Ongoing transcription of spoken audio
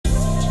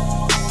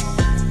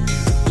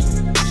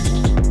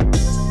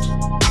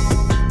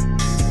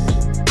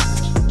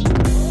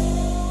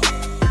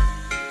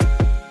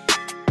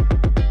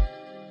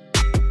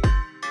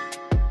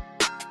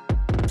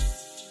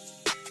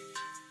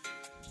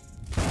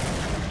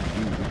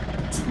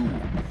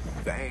YouTube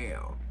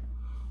fam,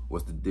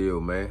 what's the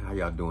deal, man? How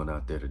y'all doing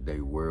out there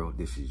today, world?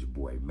 This is your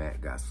boy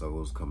Matt Got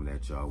Souls coming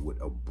at y'all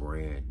with a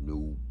brand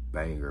new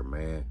banger,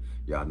 man.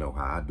 Y'all know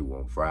how I do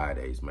on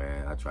Fridays,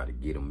 man. I try to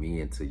get them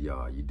into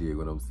y'all. You dig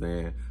what I'm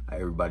saying? How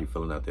everybody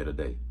feeling out there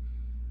today?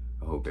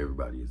 I hope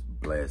everybody is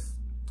blessed,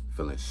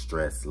 feeling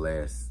stressed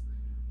less.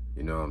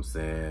 You know what I'm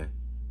saying?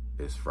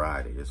 It's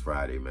Friday. It's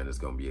Friday, man. It's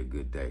gonna be a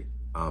good day.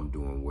 I'm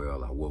doing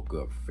well. I woke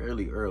up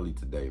fairly early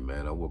today,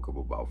 man. I woke up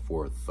about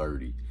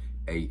 4:30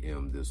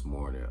 a.m. this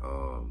morning.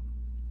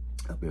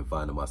 I've been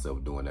finding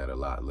myself doing that a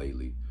lot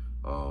lately.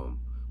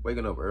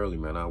 Waking up early,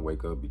 man. I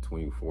wake up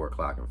between 4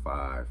 o'clock and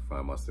 5.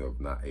 Find myself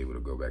not able to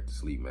go back to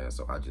sleep, man.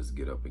 So I just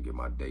get up and get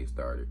my day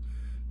started.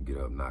 Get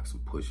up, knock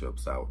some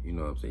push-ups out. You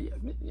know what I'm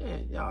saying? Yeah,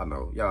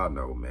 y'all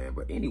know, man.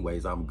 But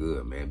anyways, I'm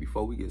good, man.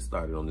 Before we get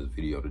started on this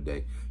video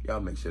today, y'all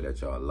make sure that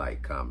y'all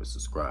like, comment,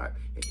 subscribe,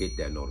 and hit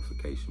that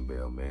notification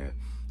bell, man.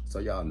 So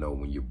y'all know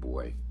when your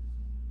boy,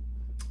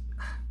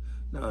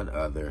 none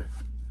other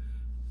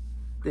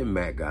than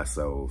Matt Got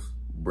Souls,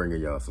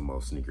 bringing y'all some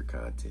more sneaker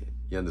content.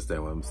 You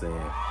understand what I'm saying?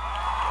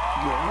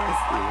 Yes,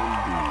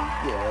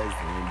 indeed. Yes,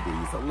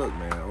 indeed. So look,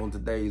 man, on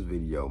today's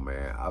video,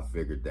 man, I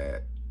figured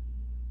that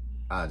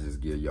I'll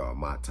just give y'all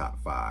my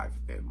top 5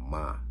 in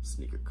my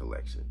sneaker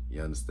collection.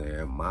 You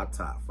understand? My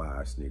top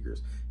 5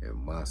 sneakers in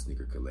my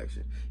sneaker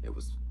collection. It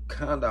was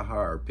kind of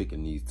hard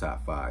picking these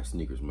top 5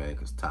 sneakers, man,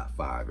 because top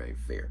 5 ain't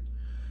fair.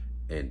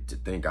 And to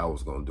think I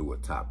was going to do a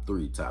top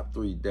 3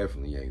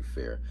 definitely ain't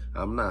fair.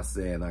 I'm not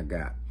saying I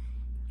got,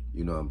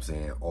 you know what I'm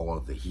saying, all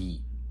of the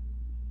heat,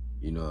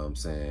 you know what I'm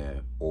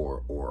saying,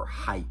 or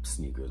hype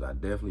sneakers. I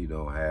definitely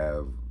don't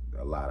have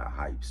a lot of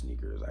hype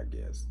sneakers, I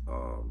guess.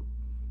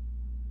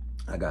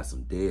 I got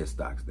some dead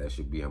stocks that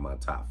should be in my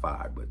top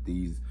 5, but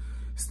these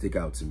stick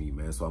out to me,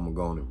 man. So I'm gonna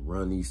go on and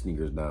run these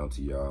sneakers down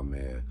to y'all,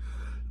 man.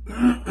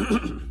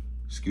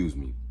 Excuse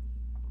me.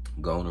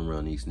 Go on and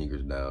run these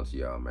sneakers down to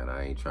y'all, man.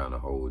 I ain't trying to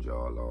hold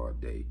y'all all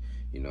day,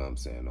 you know what I'm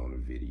saying, on the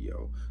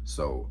video.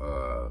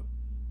 So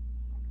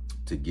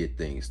to get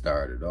things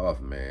started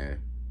off, man,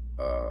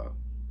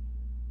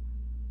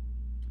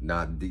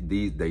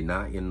 they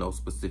not in no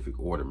specific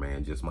order,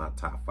 man. Just my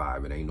top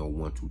 5. It ain't no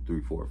 1, 2,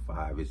 3, 4,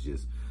 5. It's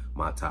just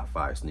my top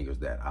 5 sneakers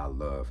that I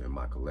love in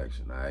my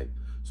collection. All right.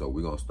 So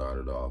we're gonna start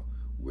it off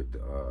with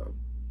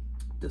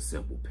the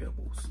Simple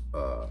Pimples.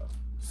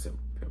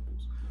 Simple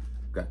Pimples.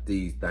 Got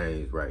these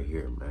things right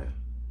here, man.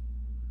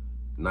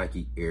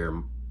 Nike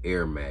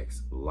Air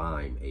Max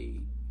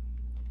Limeade.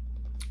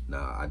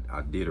 Now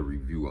I did a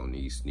review on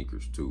these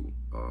sneakers too.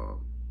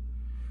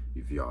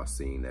 If y'all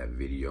seen that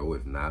video,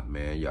 if not,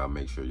 man, y'all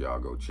make sure y'all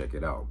go check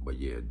it out. But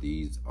yeah,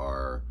 these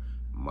are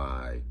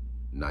my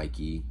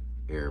Nike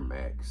Air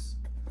Max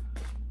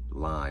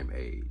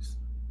Limeades.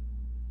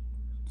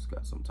 It's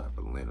got some type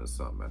of lint or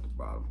something at the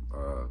bottom.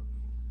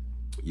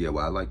 Yeah,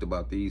 what I liked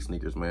about these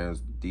sneakers, man,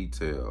 is the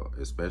detail,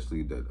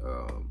 especially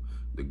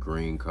the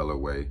green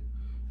colorway.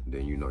 And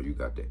then, you know, you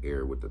got the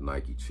air with the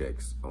Nike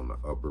checks on the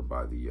upper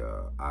by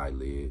the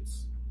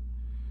eyelids.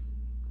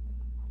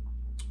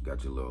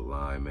 Got your little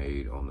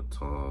Limeade on the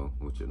tongue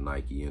with your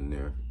Nike in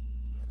there.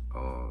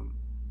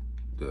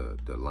 The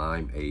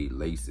Limeade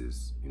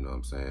laces, you know what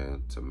I'm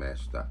saying, to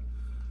match the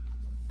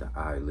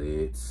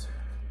eyelids,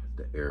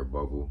 the air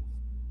bubble,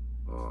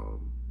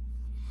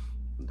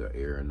 the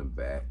air in the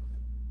back,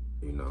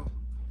 you know.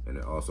 And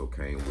it also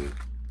came with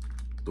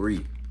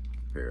 3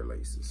 pair of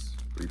laces,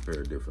 3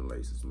 pair of different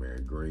laces,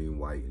 man. Green,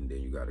 white, and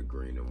then you got a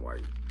green and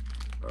white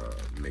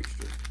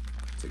mixture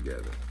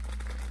together.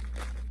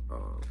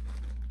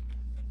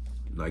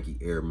 Nike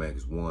Air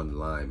Max 1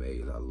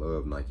 Limeade. I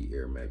love Nike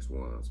Air Max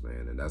 1s,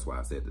 man. And that's why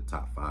I said the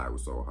top 5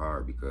 was so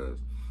hard, because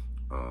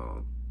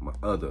my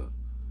other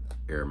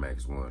Air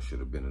Max 1 should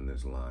have been in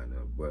this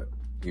lineup. But,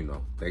 you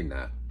know, they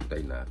not.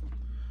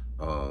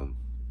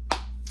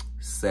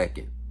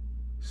 Second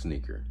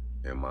sneaker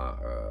in my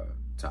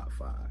top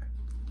 5.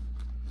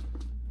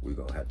 We're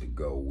going to have to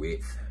go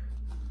with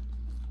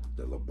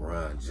the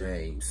LeBron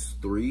James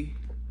 3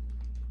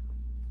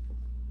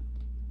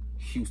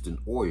 Houston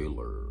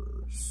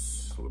Oilers.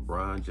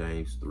 LeBron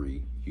James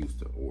 3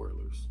 Houston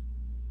Oilers.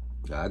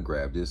 Now, I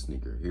grabbed this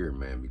sneaker here,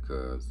 man,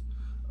 because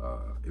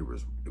it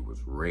was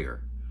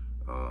rare.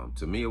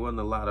 To me, it wasn't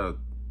a lot of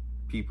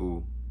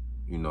people,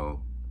 you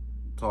know,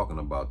 talking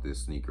about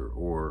this sneaker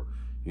or,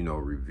 you know,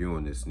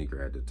 reviewing this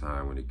sneaker at the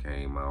time when it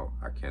came out.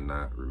 I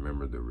cannot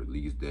remember the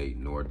release date,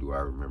 nor do I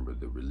remember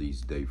the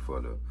release date for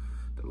the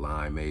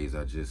Limeades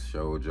I just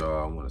showed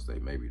y'all. I want to say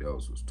maybe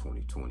those was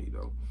 2020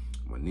 though.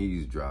 When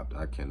these dropped,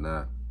 I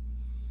cannot,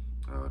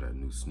 oh, that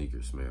new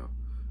sneaker smell.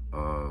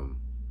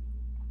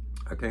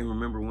 I can't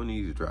remember when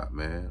these dropped,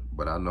 man,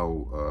 but I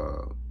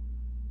know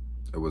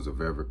it was a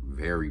very,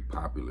 very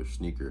popular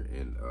sneaker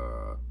in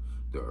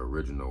the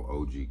original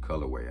OG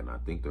colorway, and I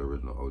think the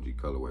original OG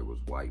colorway was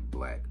white,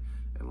 black,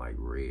 and like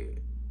red.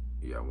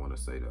 Yeah, I want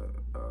to say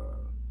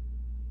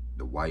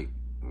the white,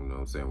 you know what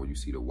I'm saying, when you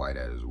see the white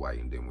at is white,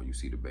 and then when you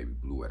see the baby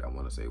blue at, I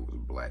want to say it was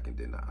black, and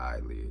then the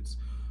eyelids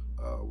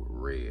were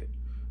red.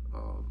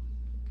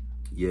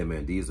 Yeah,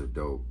 man, these are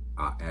dope.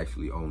 I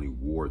actually only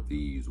wore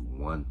these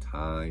one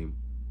time.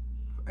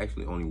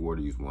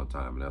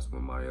 And that's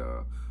when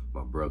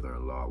my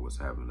brother-in-law was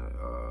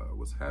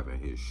having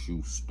his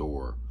shoe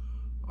store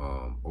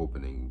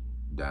opening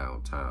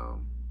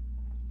downtown.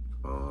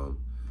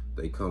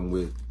 They come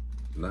with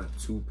not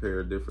 2 pair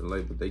of different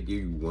laces, but they give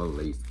you 1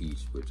 lace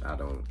each, which I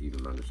don't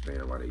even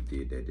understand why they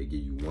did that. They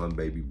give you 1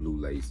 baby blue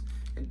lace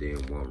and then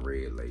 1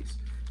 red lace.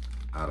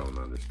 I don't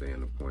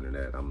understand the point of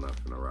that. I'm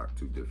not gonna rock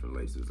 2 different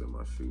laces in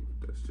my shoe.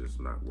 That's just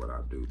not what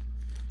I do.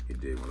 You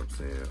dig what I'm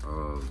saying?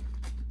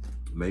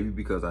 Maybe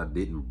because I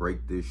didn't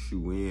break this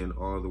shoe in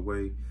all the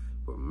way,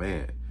 but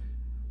man,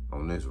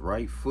 on this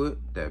right foot,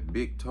 that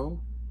big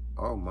toe,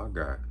 oh my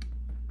God,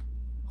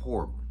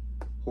 horrible,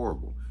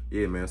 horrible.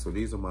 Yeah, man, so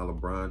these are my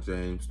LeBron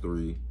James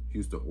 3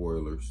 Houston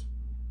Oilers.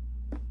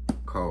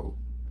 Cold,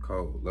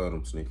 cold. Love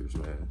them sneakers,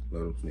 man.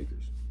 Love them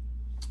sneakers.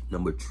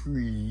 Number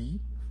 3.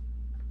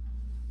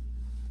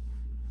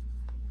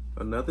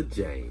 Another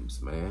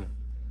James, man.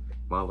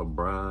 My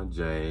LeBron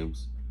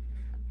James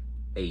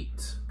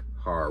 8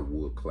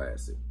 Hardwood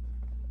Classic.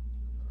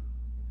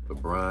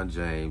 LeBron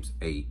James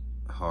 8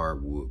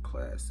 Hardwood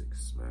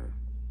Classics, man.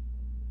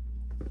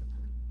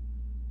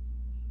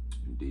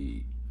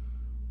 Indeed.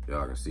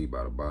 Y'all can see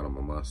by the bottom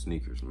of my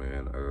sneakers,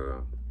 man.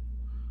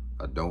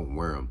 I don't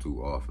wear them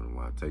too often.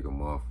 When I take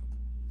them off,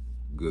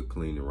 good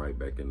cleaning right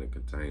back in the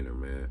container,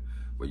 man.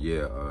 But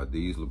yeah,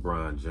 these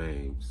LeBron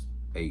James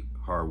 8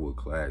 Hardwood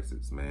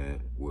Classics,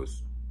 man,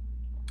 was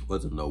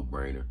a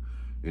no-brainer.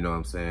 You know what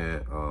I'm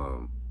saying?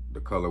 The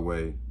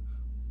colorway,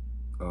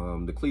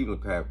 the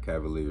Cleveland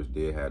Cavaliers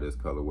did have this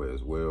colorway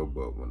as well,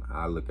 but when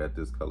I look at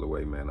this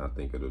colorway, man, I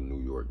think of the New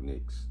York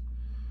Knicks.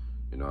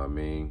 You know what I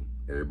mean?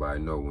 Everybody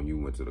know when you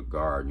went to the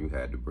Garden, you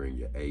had to bring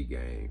your A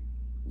game.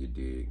 You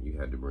dig? You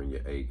had to bring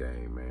your A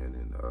game, man.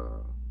 And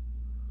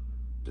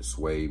the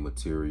suede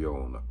material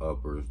on the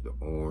uppers, the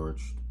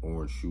orange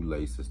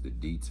shoelaces, the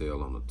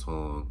detail on the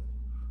tongue,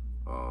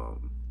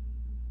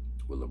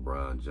 with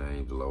LeBron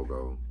James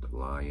logo, the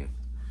lion.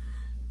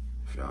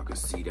 If y'all can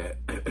see that.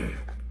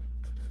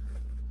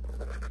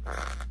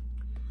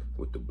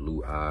 With the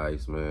blue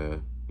eyes,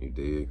 man. You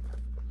dig?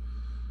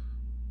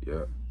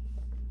 Yep.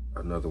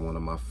 Another one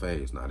of my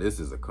faves. Now, this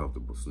is a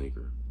comfortable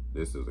sneaker.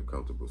 This is a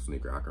comfortable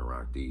sneaker. I can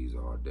rock these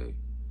all day.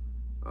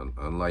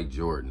 Unlike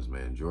Jordans,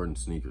 man. Jordan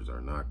sneakers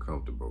are not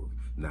comfortable.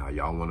 Now,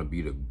 y'all want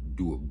to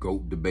do a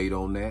GOAT debate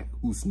on that?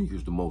 Whose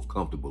sneakers the most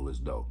comfortable is,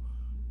 though?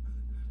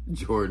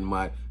 Jordan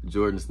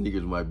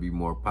sneakers might be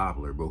more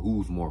popular, but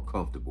who's more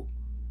comfortable?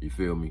 You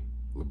feel me?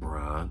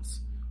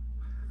 LeBron's.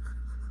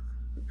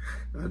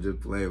 I'm just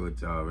playing with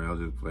y'all, man. I'm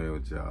just playing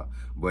with y'all.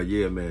 But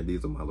yeah, man,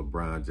 these are my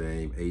LeBron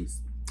James 8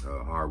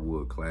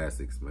 Hardwood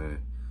Classics,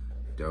 man.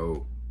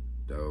 Dope,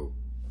 dope.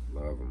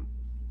 Love them.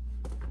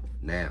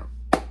 Now,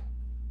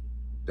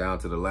 down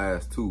to the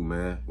last 2,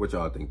 man. What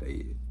y'all think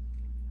they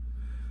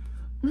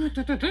is?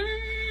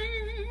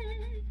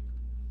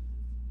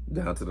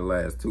 Down to the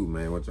last 2,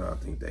 man. What y'all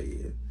think they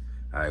is?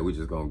 All right, we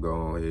just gonna go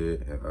on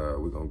here and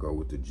we're gonna go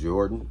with the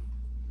Jordan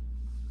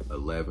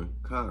 11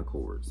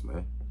 Concords,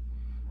 man.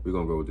 We're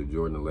gonna go with the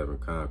Jordan 11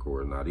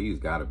 Concord. Now, these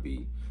gotta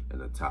be in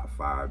the top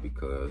 5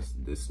 because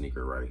this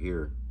sneaker right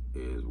here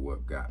is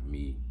what got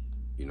me,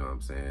 you know what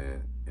I'm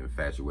saying,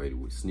 infatuated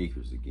with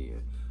sneakers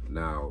again.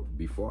 Now,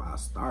 before I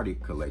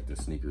started collecting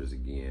sneakers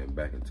again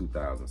back in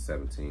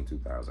 2017,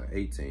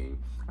 2018,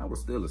 I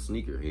was still a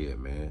sneakerhead,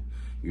 man,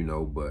 you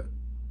know, but,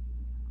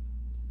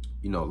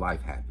 you know,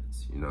 life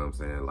happens, you know what I'm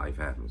saying? Life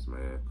happens,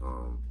 man.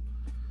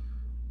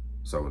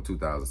 So in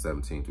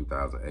 2017,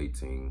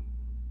 2018,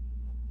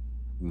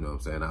 you know what I'm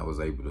saying, I was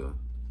able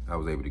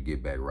to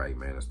get back right,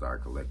 man, and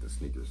start collecting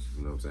sneakers,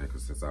 you know what I'm saying?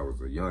 Because since I was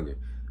a youngin',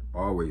 I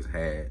always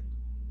had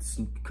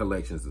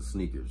collections of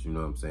sneakers, you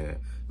know what I'm saying?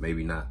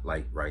 Maybe not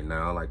like right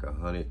now, like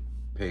 100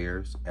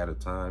 pairs at a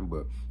time,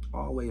 but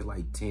always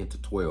like 10 to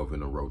 12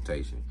 in a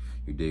rotation.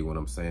 You dig what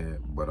I'm saying?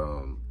 But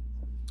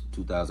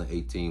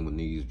 2018 when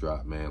these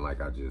dropped, man,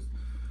 like I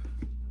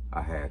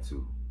had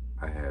to.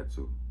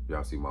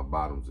 Y'all see my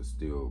bottoms are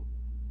still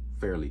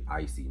fairly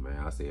icy,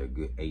 man. I say a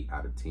good 8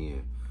 out of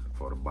 10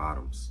 for the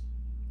bottoms.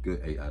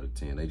 Good 8 out of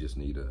 10. They just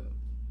need a,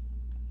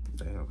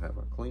 damn, have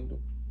I cleaned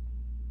them?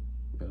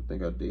 I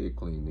think I did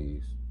clean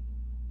these.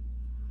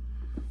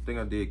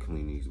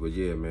 But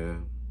yeah,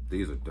 man,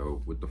 these are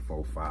dope with the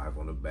 4.5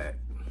 on the back.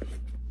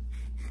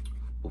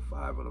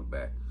 4.5 on the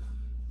back.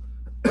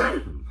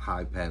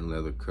 High patent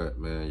leather cut,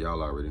 man.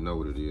 Y'all already know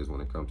what it is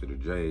when it comes to the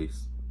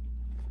J's.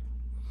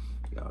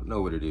 Y'all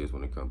know what it is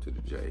when it comes to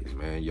the J's,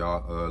 man.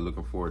 Y'all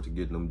looking forward to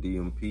getting them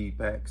DMP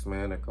packs,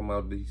 man, that come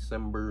out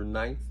December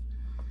 9th.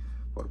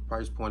 For the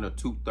price point of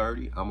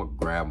 $230, I'm gonna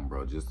grab them,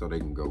 bro, just so they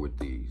can go with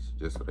these.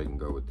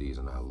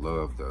 And I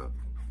love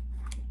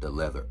the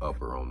leather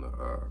upper on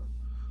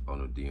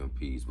the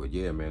DMPs. But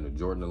yeah, man, the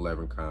Jordan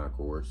 11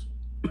 Concords.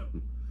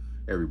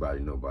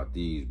 Everybody know about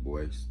these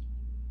boys.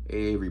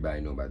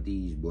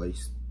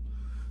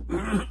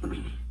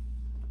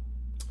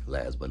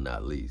 Last but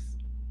not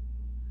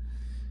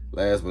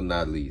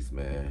least,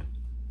 man.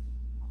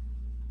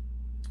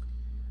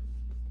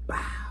 Wow.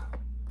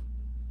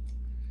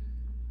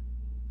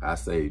 I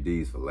saved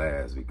these for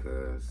last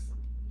because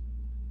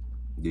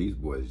these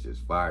boys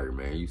just fire,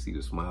 man. You see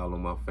the smile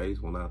on my face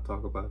when I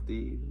talk about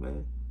these,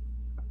 man?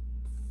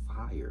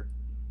 Fire.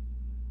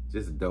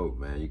 Just dope,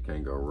 man. You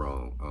can't go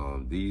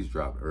wrong. These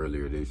dropped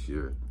earlier this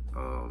year,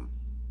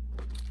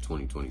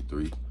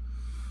 2023.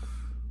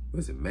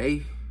 Was it May?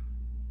 I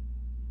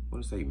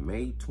want to say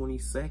May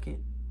 22nd.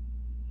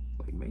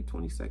 Like May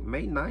 22nd,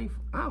 May 9th.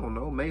 I don't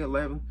know, May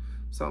 11th,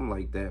 something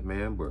like that,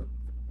 man. But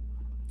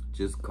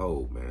just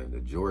cold, man. The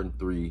Jordan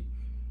 3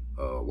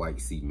 white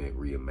cement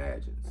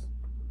reimagines.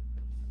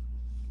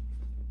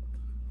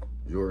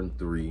 Jordan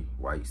 3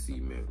 white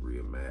cement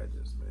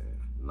reimagines, man.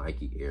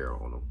 Nike Air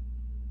on them.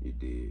 You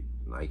dig?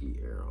 Nike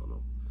Air on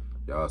them.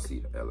 Y'all see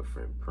the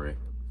elephant print.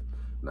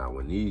 Now,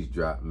 when these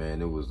dropped,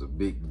 man, it was a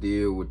big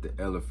deal with the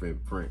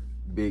elephant print.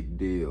 Big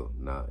deal.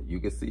 Now, you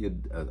can see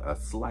a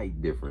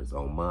slight difference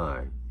on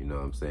mine, you know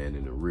what I'm saying,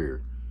 in the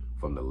rear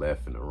from the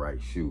left and the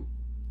right shoe.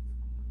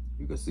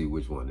 You can see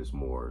which one is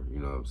more, you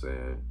know what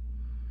I'm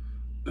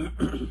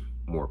saying,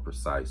 more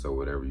precise or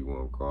whatever you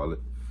want to call it.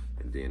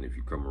 And then if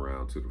you come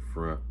around to the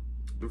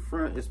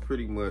front is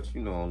pretty much,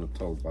 you know, on the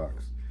toe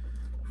box.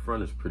 The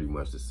front is pretty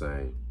much the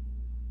same.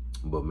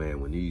 But man,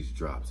 when these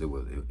drops, it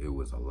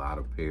was a lot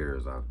of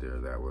pairs out there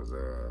that was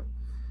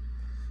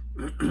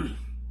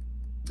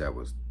that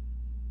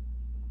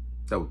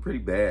was pretty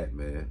bad,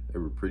 man. They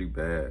were pretty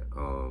bad.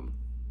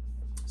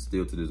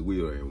 Still to this,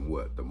 we are in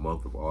what, the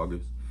month of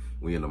August?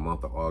 We in the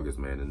month of August,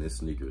 man, and this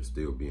sneaker is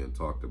still being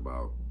talked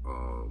about,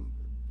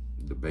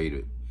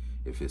 debated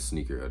if it's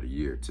sneaker of the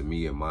year. To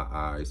me, in my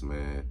eyes,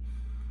 man,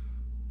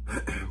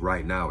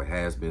 right now it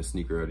has been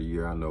sneaker of the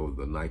year. I know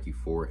the Nike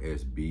 4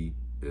 SB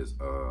is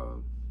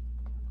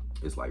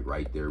it's like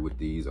right there with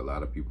these. A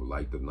lot of people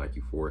like the Nike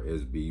 4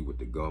 SB with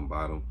the gum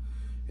bottom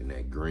and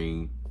that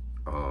green.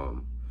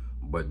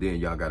 But then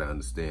y'all gotta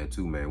understand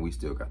too, man, we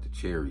still got the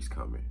cherries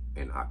coming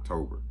in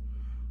October.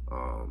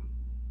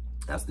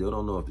 I still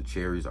don't know if the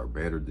cherries are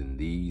better than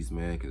these,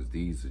 man, because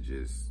these are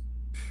just,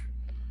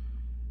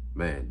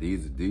 man,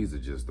 these are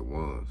just the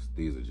ones.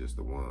 These are just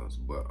the ones.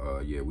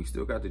 But yeah, we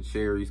still got the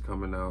cherries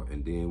coming out,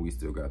 and then we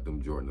still got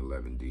them Jordan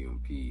 11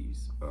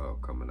 DMPs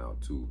coming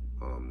out too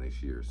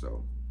this year.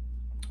 So,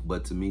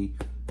 but to me,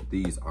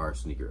 these are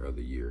sneaker of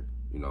the year.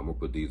 You know, I'm gonna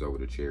put these over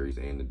the cherries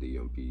and the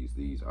DMPs.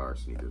 These are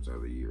sneakers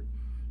of the year.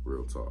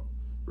 Real talk,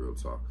 real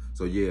talk.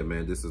 So yeah,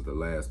 man, this is the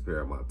last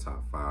pair of my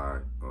top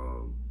 5.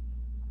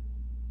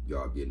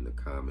 Y'all get in the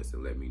comments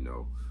and let me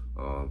know.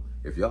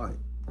 If y'all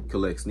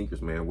collect sneakers,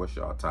 man, what's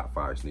y'all top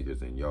 5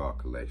 sneakers in y'all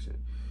collection?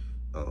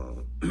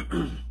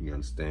 You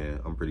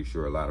understand? I'm pretty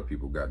sure a lot of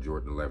people got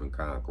Jordan 11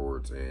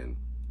 Concords and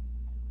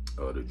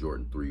the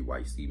Jordan 3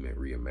 white cement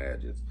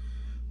reimagines.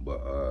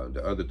 But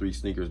the other 3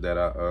 sneakers that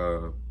I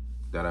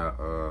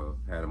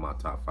had in my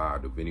top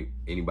 5, if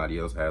anybody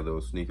else have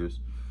those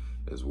sneakers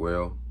as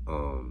well,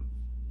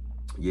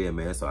 yeah,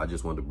 man. So I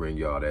just wanted to bring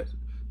y'all that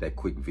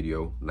quick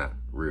video. Not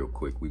real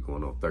quick, we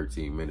going on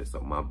 13 minutes,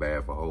 so my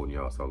bad for holding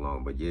y'all so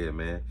long. But yeah,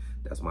 man,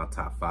 that's my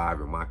top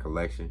 5 in my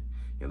collection.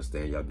 You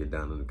understand? Y'all get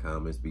down in the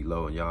comments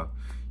below and y'all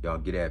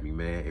get at me,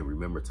 man. And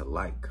remember to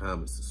like,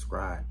 comment,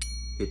 subscribe,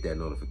 hit that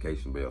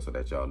notification bell so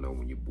that y'all know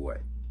when your boy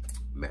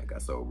Matt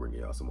Got Soul bringing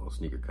y'all some more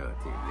sneaker content.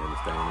 You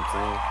understand what I'm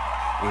saying?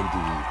 Indeed,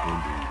 man.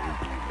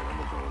 I'm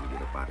gonna go on and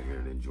get up out of here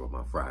and enjoy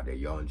my Friday.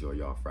 Y'all enjoy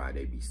y'all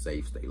Friday. Be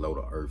safe, stay low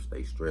to earth,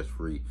 stay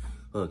stress-free.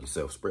 Hug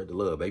yourself, spread the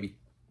love, baby.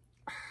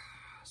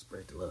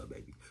 Spread the love,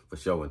 baby. For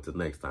sure. Until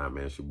next time,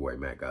 man, it's your boy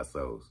Matt Got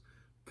Souls.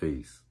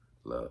 Peace,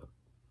 love.